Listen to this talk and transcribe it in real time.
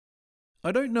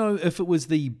I don't know if it was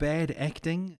the bad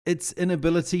acting, its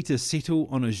inability to settle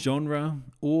on a genre,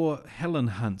 or Helen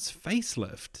Hunt's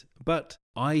facelift, but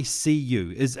I See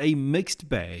You is a mixed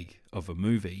bag of a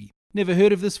movie. Never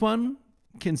heard of this one?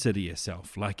 Consider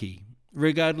yourself lucky.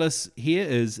 Regardless, here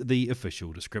is the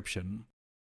official description.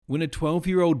 When a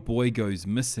 12-year-old boy goes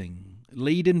missing,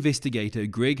 lead investigator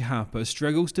Greg Harper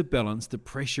struggles to balance the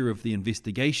pressure of the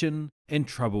investigation and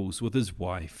troubles with his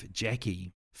wife,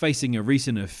 Jackie. Facing a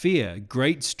recent affair,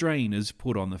 great strain is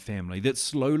put on the family that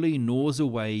slowly gnaws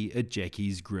away at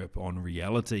Jackie's grip on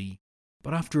reality.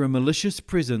 But after a malicious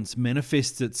presence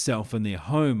manifests itself in their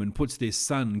home and puts their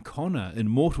son Connor in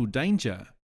mortal danger,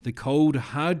 the cold,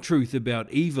 hard truth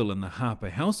about evil in the Harper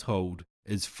household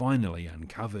is finally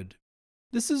uncovered.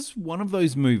 This is one of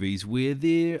those movies where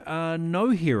there are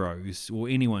no heroes or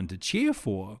anyone to cheer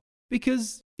for,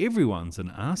 because everyone's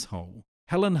an asshole.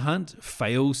 Helen Hunt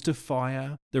fails to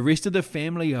fire, the rest of the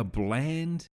family are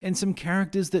bland, and some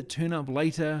characters that turn up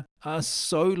later are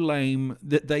so lame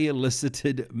that they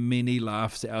elicited many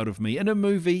laughs out of me in a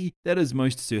movie that is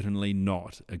most certainly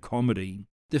not a comedy.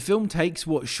 The film takes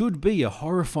what should be a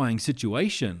horrifying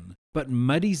situation, but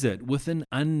muddies it with an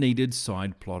unneeded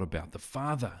side plot about the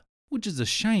father, which is a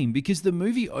shame because the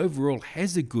movie overall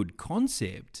has a good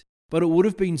concept. But it would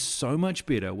have been so much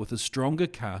better with a stronger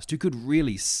cast who could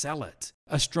really sell it,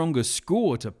 a stronger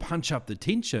score to punch up the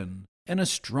tension, and a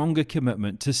stronger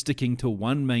commitment to sticking to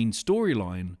one main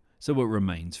storyline so it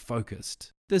remains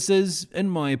focused. This is, in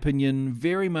my opinion,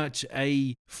 very much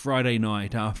a Friday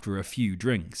night after a few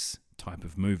drinks type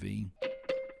of movie.